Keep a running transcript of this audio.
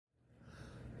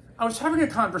I was having a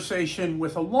conversation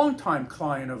with a longtime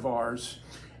client of ours,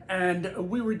 and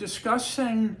we were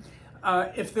discussing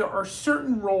if there are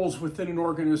certain roles within an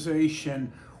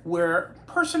organization where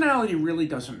personality really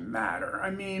doesn't matter. I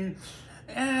mean,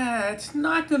 it's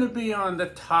not going to be on the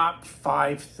top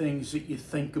 5 things that you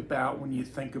think about when you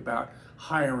think about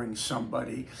hiring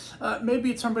somebody.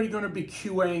 Maybe it's somebody going to be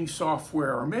QAing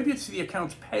software, or maybe it's the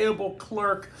accounts payable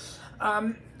clerk.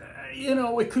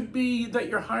 It could be that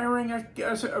you're hiring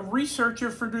as a researcher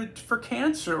for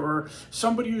cancer, or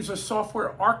somebody who's a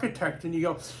software architect, and you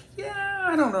go, yeah,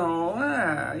 I don't know,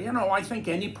 I think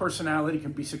any personality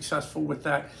can be successful with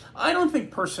that. I don't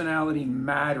think personality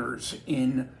matters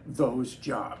in those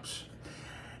jobs.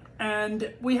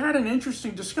 And we had an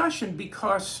interesting discussion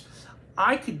because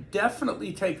I could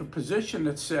definitely take a position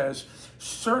that says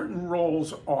certain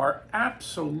roles are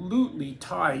absolutely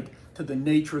tied to the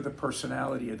nature of the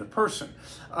personality of the person.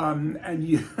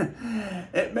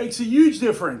 It makes a huge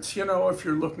difference, if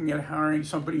you're looking at hiring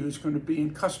somebody who's going to be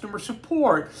in customer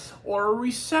support, or a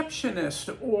receptionist,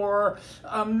 or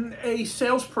a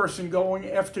salesperson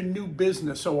going after new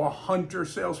business, so a hunter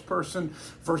salesperson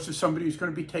versus somebody who's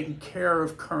going to be taking care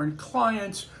of current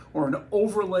clients, or an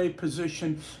overlay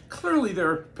position. Clearly there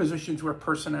are positions where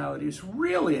personality is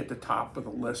really at the top of the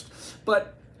list,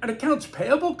 but an accounts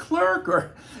payable clerk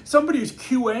or somebody who's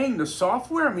QAing the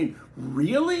software,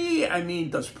 really?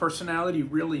 Does personality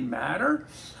really matter?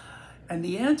 And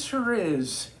the answer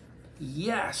is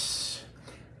yes.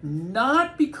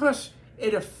 Not because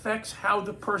it affects how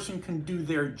the person can do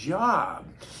their job,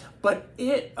 but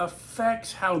it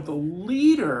affects how the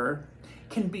leader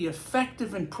can be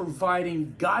effective in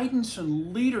providing guidance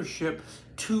and leadership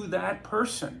to that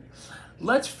person.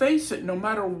 Let's face it, no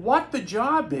matter what the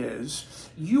job is,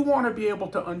 you want to be able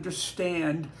to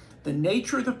understand the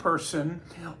nature of the person,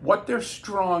 what they're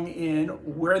strong in,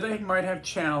 where they might have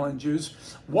challenges,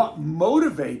 what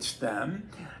motivates them,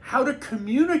 how to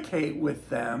communicate with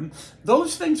them.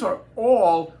 Those things are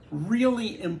all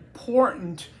really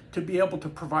important to be able to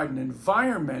provide an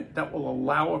environment that will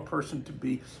allow a person to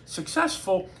be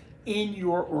successful in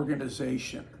your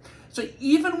organization. So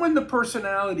even when the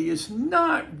personality is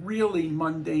not really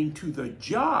mundane to the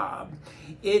job,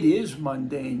 it is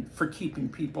mundane for keeping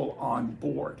people on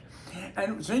board.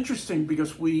 And it was interesting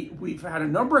because we've had a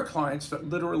number of clients that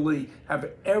literally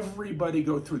have everybody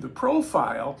go through the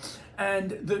profile.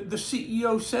 And the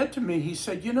CEO said to me, he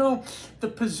said, the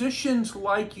positions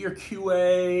like your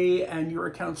QA and your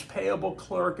accounts payable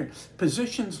clerk and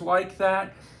positions like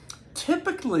that,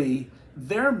 typically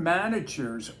their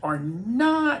managers are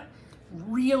not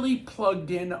really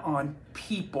plugged in on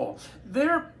people.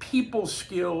 Their people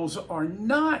skills are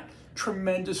not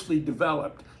tremendously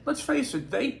developed. Let's face it,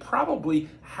 they probably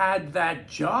had that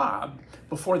job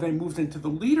before they moved into the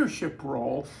leadership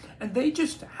role, and they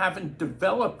just haven't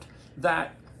developed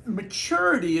that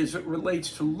maturity as it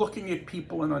relates to looking at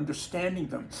people and understanding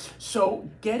them. So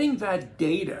getting that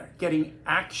data, getting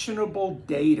actionable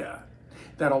data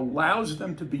that allows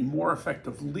them to be more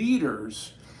effective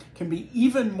leaders can be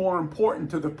even more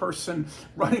important to the person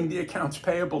running the accounts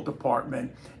payable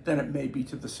department than it may be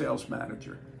to the sales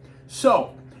manager.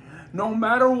 So, no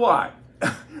matter what,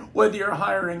 whether you're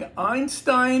hiring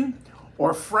Einstein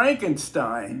or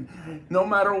Frankenstein, no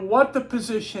matter what the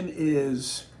position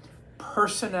is,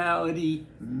 personality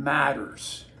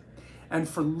matters. And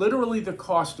for literally the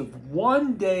cost of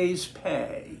 1 day's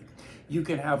pay, you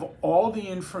can have all the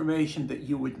information that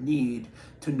you would need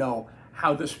to know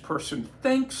how this person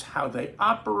thinks, how they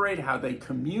operate, how they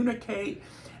communicate,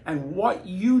 and what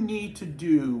you need to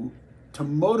do to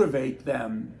motivate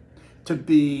them to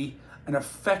be an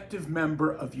effective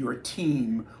member of your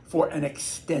team for an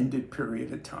extended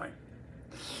period of time.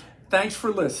 Thanks for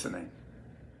listening.